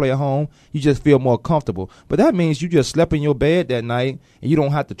chance to play at home, you just feel more comfortable. But that means you just slept in your bed that night and you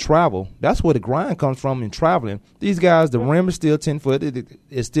don't have to travel. That's where the grind comes from in traveling. These guys, the rim is still 10 foot.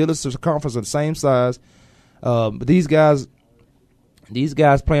 It's still a circumference of the same size. But these guys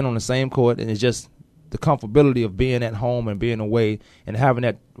playing on the same court, and it's just the comfortability of being at home and being away and having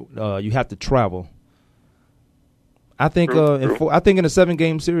that you have to travel. I think in a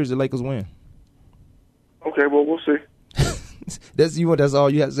 7-game series, the Lakers win. Okay, well, we'll see. That's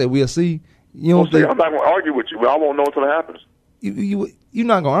all you have to say. We'll see. I'm not going to argue with you, but I won't know until it happens. You're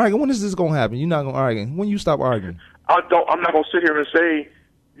not going to argue. When is this going to happen? You're not going to argue. When you stop arguing? I'm not going to sit here and say,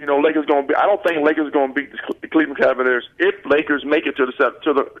 Lakers going to be. I don't think Lakers are going to beat the Cleveland Cavaliers if Lakers make it to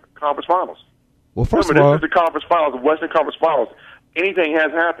the conference finals. Well, first Remember, of all, this is the conference finals, the Western Conference Finals. Anything has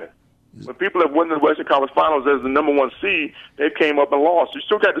happened. When people have won the Western Conference Finals as the number 1 seed, they came up and lost. You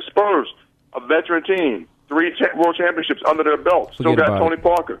still got the Spurs, a veteran team, 3 world championships under their belt. Still got Tony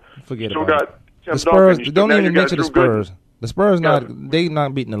Parker. Still got Tim the Spurs. Duncan. Don't even mention the Spurs. Gooden. The Spurs they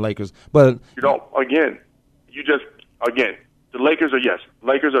not beating the Lakers, but the Lakers are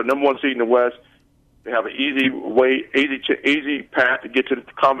Lakers are number 1 seed in the West. They have an easy path to get to the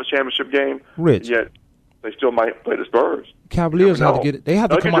conference championship game. Rich. Yet they still might play the Spurs. Cavaliers have to get it. They have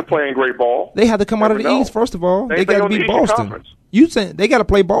to come out. Playing great ball. They have to come out of the East first of all. They got to beat Boston. Conference. You said they got to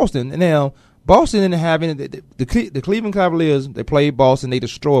play Boston. And now Boston didn't have any. The Cleveland Cavaliers, they played Boston. They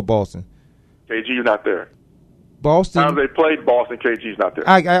destroyed Boston. KG, you're not there. Boston. How they played Boston, KG's not there.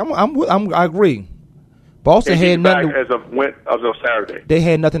 I agree. Boston KG's had nothing. As of Saturday. They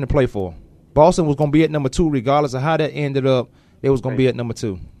had nothing to play for. Boston was going to be at number 2 regardless of how that ended up. They was going to be at number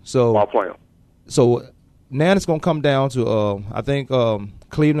 2. So while playing. So now it's going to come down to I think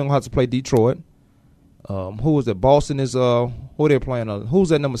Cleveland will have to play Detroit. Who is it? Boston is who are they playing? Who's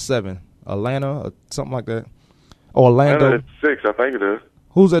at number 7? Atlanta or something like that. Or Orlando. Atlanta at 6, I think it is.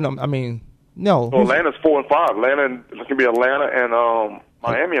 Who's at number? I mean, no. So Atlanta's 4 and 5. It's gonna be Atlanta and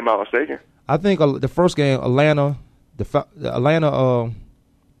Miami, if I'm not mistaken. I think the first game, Atlanta,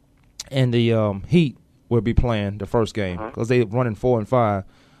 and the Heat will be playing the first game because they're running 4 and 5.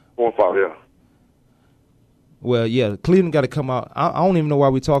 4 and 5, yeah. Well, yeah, Cleveland got to come out. I don't even know why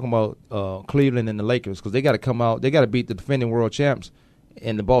we're talking about Cleveland and the Lakers because they got to come out. They got to beat the defending world champs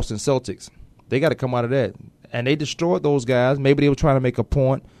and the Boston Celtics. They got to come out of that. And they destroyed those guys. Maybe they were trying to make a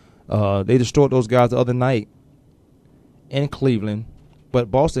point. They destroyed those guys the other night in Cleveland, but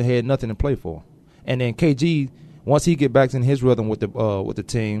Boston had nothing to play for. And then KG, once he get back in his rhythm with the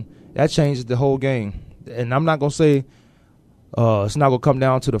team, that changes the whole game. And I'm not gonna say it's not gonna come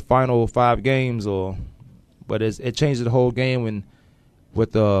down to the final 5 games, but it changes the whole game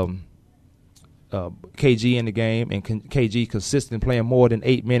with KG in the game and KG consistent playing more than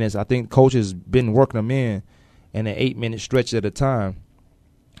 8 minutes. I think coach has been working them in an 8-minute stretch at a time.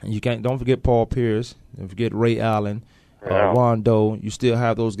 And don't forget Paul Pierce, don't forget Ray Allen, Rondo. You still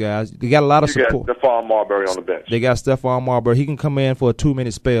have those guys. They got a lot of support. Got Stephon Marbury on the bench. They got Stephon Marbury. He can come in for a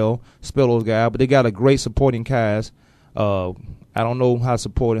 2-minute spell those guys. But they got a great supporting cast. I don't know how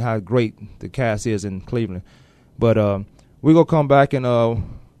great the cast is in Cleveland. But we're going to come back and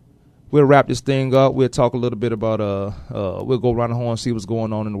we'll wrap this thing up. We'll talk a little bit about we'll go around the horn and see what's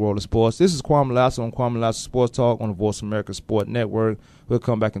going on in the world of sports. This is Kwamie Lassiter on Kwamie Lassiter Sports Talk on the Voice America Sport Network. We'll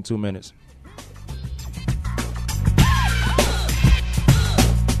come back in 2 minutes.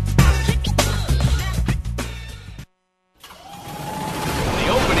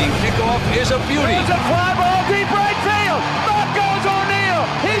 Is a beauty. It's a fly ball deep right field. Back goes O'Neal.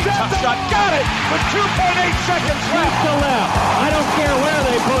 He's at the shot. Got it with 2.8 seconds left to left. I don't care where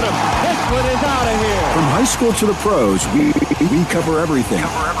they put him. This one is out of here. From high school to the pros, we cover everything.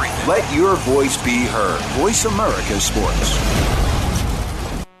 Let your voice be heard. Voice America Sports.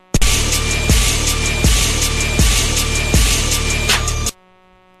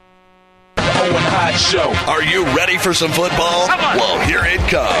 Show. Are you ready for some football? Well, here it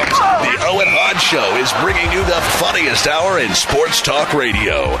comes. The Owen Hodge Show is bringing you the funniest hour in sports talk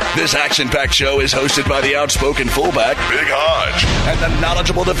radio. This action-packed show is hosted by the outspoken fullback, Big Hodge, and the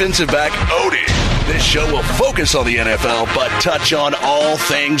knowledgeable defensive back, Odie. This show will focus on the NFL, but touch on all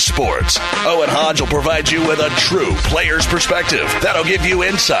things sports. Owen Hodge will provide you with a true player's perspective that'll give you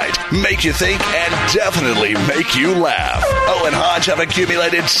insight, make you think, and definitely make you laugh. Owen Hodge have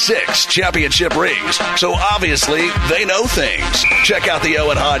accumulated 6 championship rings, so obviously they know things. Check out the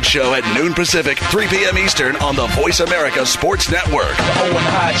Owen Hodge Show at noon Pacific, 3 p.m. Eastern on the Voice America Sports Network. The Owen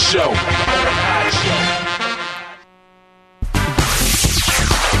Hodge Show. Owen Hodge Show.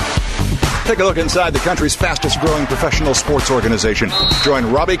 Take a look inside the country's fastest-growing professional sports organization. Join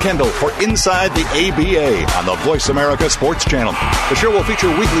Robbie Kendall for Inside the ABA on the Voice America Sports Channel. The show will feature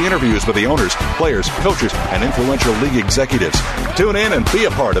weekly interviews with the owners, players, coaches, and influential league executives. Tune in and be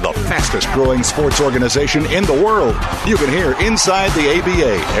a part of the fastest-growing sports organization in the world. You can hear Inside the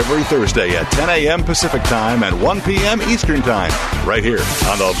ABA every Thursday at 10 a.m. Pacific Time and 1 p.m. Eastern Time, right here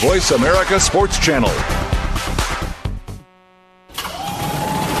on the Voice America Sports Channel.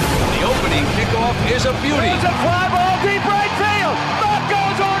 Is a beauty. It's a fly ball deep right field. Back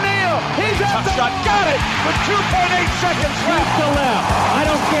goes O'Neal. He's at the shot. Got it with 2.8 seconds left to left. I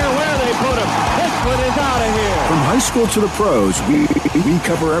don't care where they put him. This one is out of here. From high school to the pros, we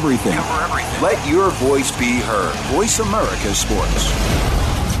cover everything. Let your voice be heard. Voice America Sports.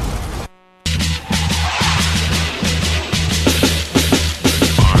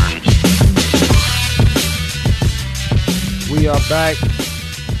 We are back.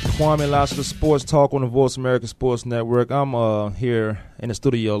 Kwamie Lassiters Sports Talk on the Voice America Sports Network. I'm here in the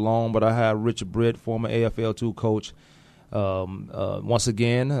studio alone, but I have Richard Britt, former AFL2 coach. Once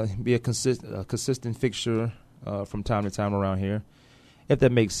again, be a consistent fixture from time to time around here, if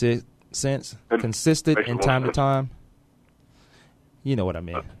that makes sense. Consistent and time to time. You know what I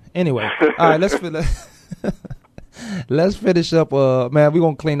mean. Anyway, all right, let's finish up. Man, we're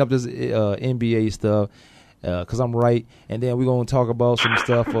going to clean up this NBA stuff. Because I'm right, and then we're going to talk about some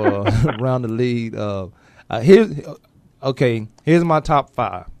stuff around the league. Here's my top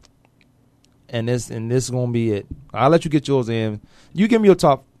 5, and this is going to be it. I'll let you get yours in. You give me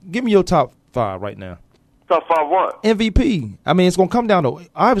your top 5 right now. Top 5 what? MVP. I mean, it's going to come down to,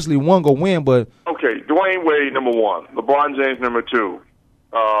 obviously one going to win, but. Okay, Dwayne Wade, number 1. LeBron James, number 2.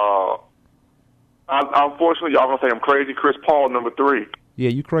 Unfortunately, y'all going to think I'm crazy. Chris Paul, number 3.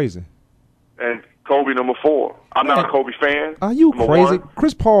 Yeah, you crazy. And Kobe, number 4. I'm not a Kobe fan. Are you crazy? 1.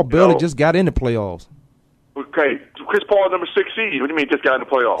 Chris Paul barely just got in the playoffs. Okay, Chris Paul, number 6 seed. What do you mean just got in the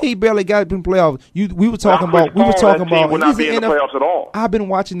playoffs? He barely got in the playoffs. We were talking about. Will not be in the playoffs at all. I've been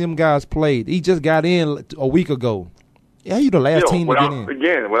watching them guys play. He just got in a week ago. Yeah, you the last team to get in.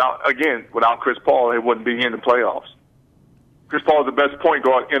 Without Chris Paul, they wouldn't be in the playoffs. Chris Paul is the best point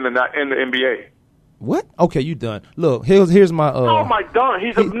guard in the NBA. What? Okay, you done. Look, here's my. Oh my God,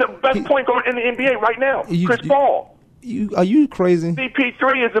 he's the best point guard in the NBA right now. Chris Paul. Are you crazy?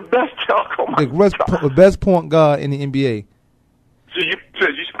 CP3 is the best. The best point guard in the NBA. So you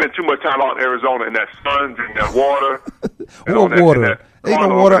spend too much time out in Arizona in that sun and that water. What water? Ain't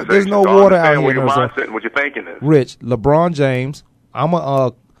no water. There's no water out here in Arizona. Mindset and what you're thinking is. Rich, LeBron James.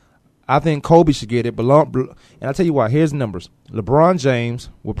 I think Kobe should get it. And I'll tell you why. Here's the numbers. LeBron James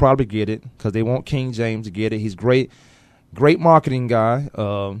will probably get it because they want King James to get it. He's great marketing guy.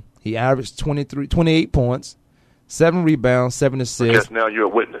 He averaged 28 points, 7 rebounds, 7 assists. Yes, now you're a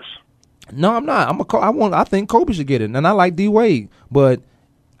witness. No, I'm not. I think Kobe should get it, and I like D Wade, but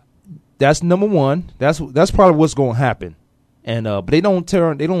that's number 1. That's probably what's going to happen. And but they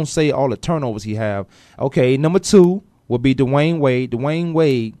don't say all the turnovers he have. Okay, number 2 would be Dwayne Wade. Dwayne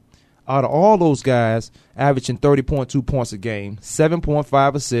Wade. Out of all those guys, averaging 30.2 points a game,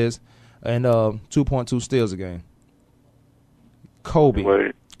 7.5 assists, and 2.2 steals a game. Kobe.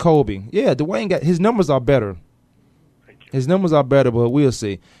 Yeah, Dwayne got his numbers are better. His numbers are better, but we'll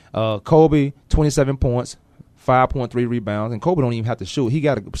see. Kobe, 27 points, 5.3 rebounds, and Kobe don't even have to shoot. He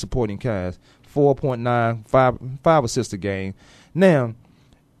got a supporting cast, 4.9, 5 assists a game. Now,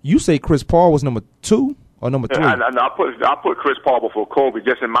 you say Chris Paul was number 2? Or number 3? I put Chris Paul before Kobe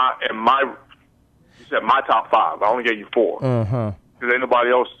just in my. You said my top 5. I only gave you 4. Because ain't nobody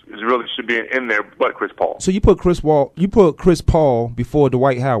else really should be in there but Chris Paul. So you put Chris Paul before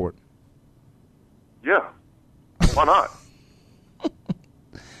Dwight Howard? Yeah. Why not?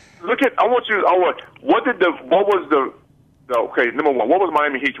 Okay, number 1, what was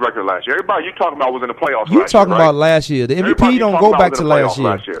Miami Heat's record last year? Everybody you talking about was in the playoffs last year. You talking about last year. The MVP don't go back to last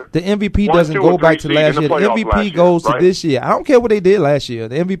year. The MVP doesn't go back to last year. The MVP goes to this year. I don't care what they did last year.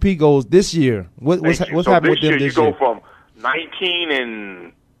 The MVP goes this year. What's happening with them this year? You go from 19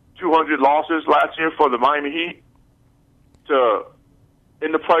 and 200 losses last year for the Miami Heat to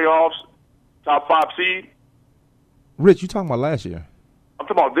in the playoffs, top 5 seed. Rich, you talking about last year? I'm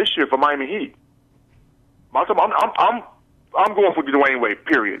talking about this year for Miami Heat. I'm going for Dwayne Wade,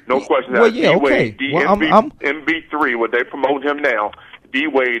 period. No question. Well, yeah, okay. MV3, what they promote him now, D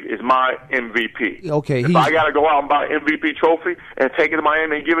Wade is my MVP. Okay. If I got to go out and buy an MVP trophy and take it to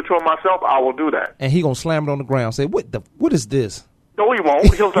Miami and give it to him myself, I will do that. And he going to slam it on the ground say, what is this? No, he won't.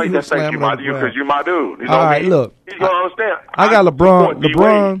 He'll say, thank you, because you're my dude. You know all right, look. He's going to understand. I got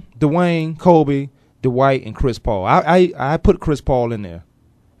LeBron, Dwayne, Kobe, Dwight, and Chris Paul. I put Chris Paul in there.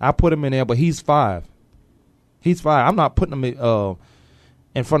 I put him in there, but he's 5. He's 5. I'm not putting him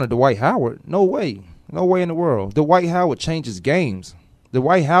in front of Dwight Howard. No way. No way in the world. Dwight Howard changes games.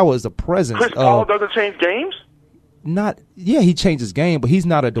 Dwight Howard is a presence. Chris Paul doesn't change games? He changes game, but he's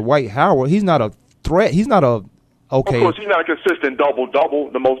not a Dwight Howard. He's not a threat. He's not a okay. Of course, he's not a consistent double-double.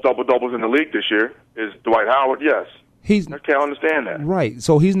 The most double-doubles in the league this year is Dwight Howard, yes. I can't understand that. Right.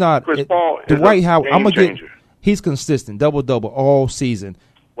 So he's not. Chris Paul Dwight is a Howard. game changer. He's consistent, double-double all season.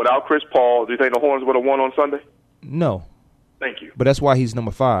 Without Chris Paul, do you think the Hornets would have won on Sunday? No. Thank you. But that's why he's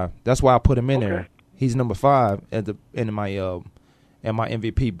number 5. That's why I put him in there. He's number 5 in my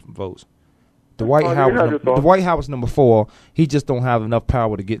MVP votes. Dwight Howard's number 4. He just don't have enough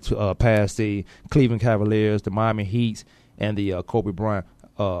power to get to, past the Cleveland Cavaliers, the Miami Heat, and the Kobe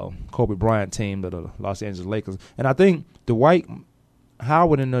Bryant team, the Los Angeles Lakers. And I think Dwight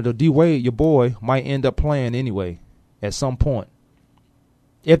Howard and the D-Wade, your boy, might end up playing anyway at some point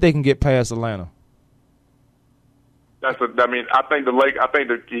if they can get past Atlanta. I think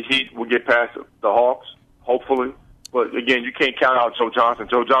the Heat will get past the Hawks, hopefully. But again, you can't count out Joe Johnson.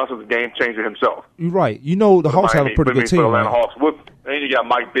 Joe Johnson's a game changer himself. You're right. You know the Hawks have a pretty good team. For Atlanta right? Hawks, and you got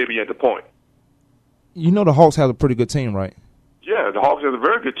Mike Bibby at the point. You know the Hawks have a pretty good team, right? Yeah, the Hawks have a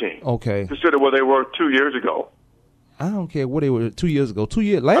very good team. Okay. Consider where they were 2 years ago. I don't care what they were 2 years ago.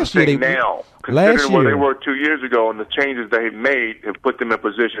 Consider where they were 2 years ago, and the changes they've made have put them in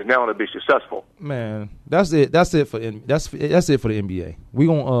position now to be successful. Man, that's it for the NBA. We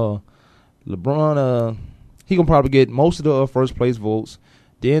gonna LeBron. He gonna probably get most of the first place votes,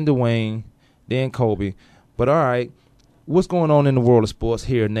 then Dwayne, then Kobe. But all right, what's going on in the world of sports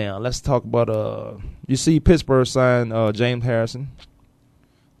here now? Let's talk about you see Pittsburgh signed James Harrison.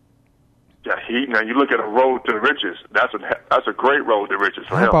 Yeah, now you look at a road to riches. That's a great road to riches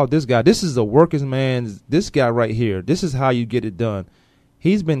for him. How about this guy? This is a working man's. This guy right here. This is how you get it done.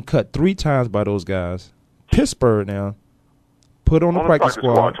 He's been cut 3 times by those guys. Pittsburgh now put on the practice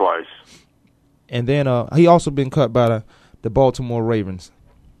squad twice. And then he also been cut by the Baltimore Ravens.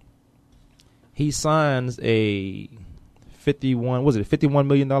 He signs a $51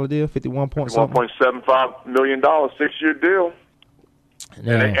 million deal? 51.75 $million 6-year deal.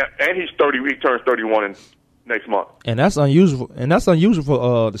 And he's 30. He turns 31 next month. And that's unusual. And that's unusual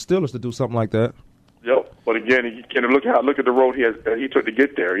for the Steelers to do something like that. Yep. But again, look at the road he took to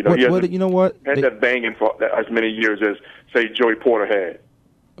get there. You know, you know what? Had that banging for as many years as say Joey Porter had.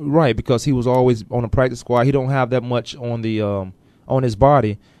 Right, because he was always on the practice squad. He don't have that much on the on his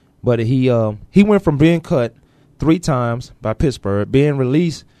body, but he went from being cut 3 times by Pittsburgh, being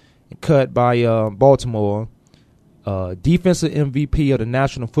released and cut by Baltimore, defensive MVP of the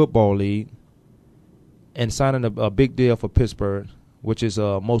National Football League, and signing a big deal for Pittsburgh, which is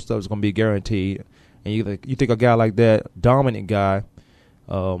most of it's going to be guaranteed. And you think a guy like that, dominant guy,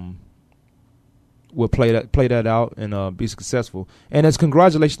 will play that out and be successful. And it's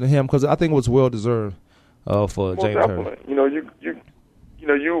congratulations to him because I think it was well deserved for James Harrison.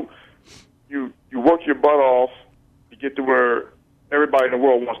 You work your butt off to get to where everybody in the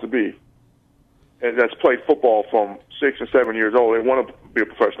world wants to be, and that's played football from 6 and 7 years old. They want to be a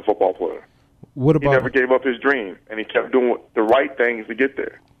professional football player. He never gave up his dream, and he kept doing the right things to get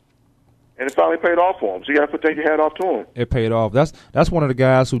there. And it finally paid off for him. So you have to take your hat off to him. It paid off. That's one of the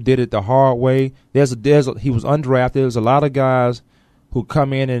guys who did it the hard way. He was undrafted. There's a lot of guys who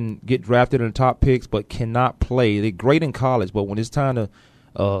come in and get drafted in the top picks but cannot play. They're great in college, but when it's time to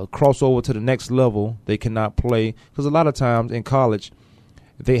cross over to the next level, they cannot play. Because a lot of times in college,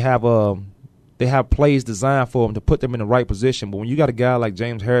 they have plays designed for them to put them in the right position. But when you got a guy like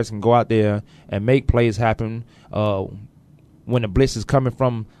James Harrison go out there and make plays happen, when the blitz is coming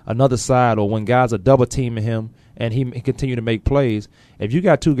from another side or when guys are double teaming him and he continue to make plays, if you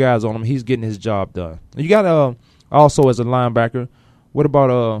got 2 guys on him, he's getting his job done. You got also as a linebacker, what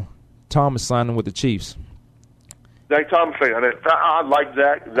about Thomas signing with the Chiefs? Zach Thomas, I like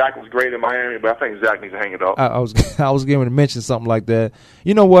Zach. Zach was great in Miami, but I think Zach needs to hang it up. I was going to mention something like that.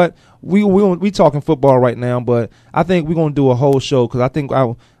 You know what? We talking football right now, but I think we're going to do a whole show because I think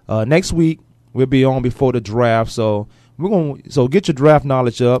next week we'll be on before the draft. So get your draft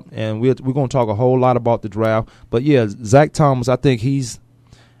knowledge up, and we're going to talk a whole lot about the draft. But yeah, Zach Thomas, I think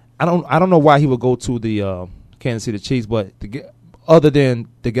I don't know why he would go to the Kansas City Chiefs, but other than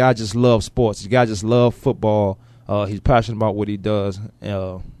the guy just loves sports, the guy just loves football. He's passionate about what he does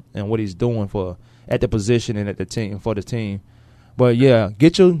and what he's doing at the position and at the team for the team. But yeah,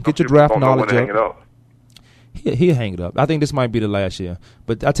 get your draft knowledge up. He'll hang it up. I think this might be the last year.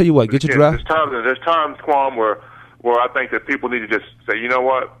 But I tell you what, get your draft. There's times, Kwame, where I think that people need to just say, you know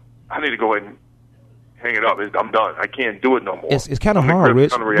what, I need to go ahead and hang it up. I'm done. I can't do it no more. It's kind of hard,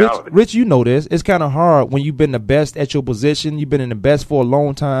 Rich. Rich, you know this. It's kind of hard when you've been the best at your position. You've been in the best for a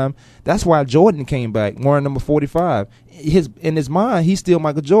long time. That's why Jordan came back, wearing number 45. In his mind, he's still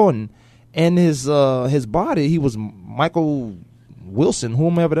Michael Jordan. And his body, he was Michael Wilson,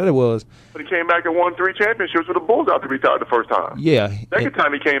 whomever that it was. But he came back and won 3 championships with the Bulls after he retired the first time. Yeah. Second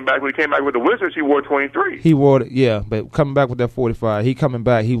time he came back, when he came back with the Wizards, he wore 23. He wore it, yeah, but coming back with that 45, he coming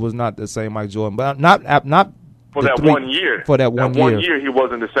back, he was not the same Mike Jordan. But not for that 1 year. For that 1 year. 1 year, he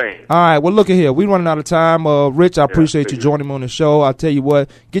wasn't the same. All right, well, look at here. We're running out of time. Rich, I appreciate you joining me on the show. I'll tell you what,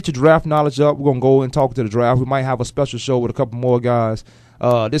 get your draft knowledge up. We're going to go and talk to the draft. We might have a special show with a couple more guys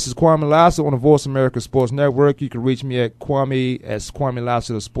This is Kwamie Lassiter on the Voice America Sports Network. You can reach me at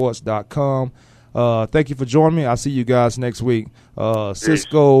KwamieLassiterSports.com. Thank you for joining me. I'll see you guys next week.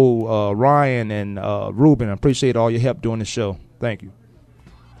 Cisco, Ryan, and Ruben, I appreciate all your help doing the show. Thank you.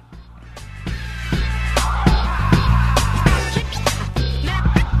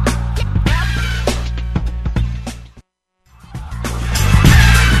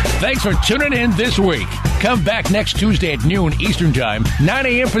 Thanks for tuning in this week. Come back next Tuesday at noon Eastern Time, 9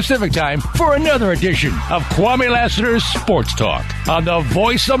 a.m. Pacific Time for another edition of Kwamie Lassiter's Sports Talk on the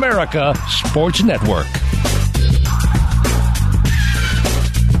Voice America Sports Network.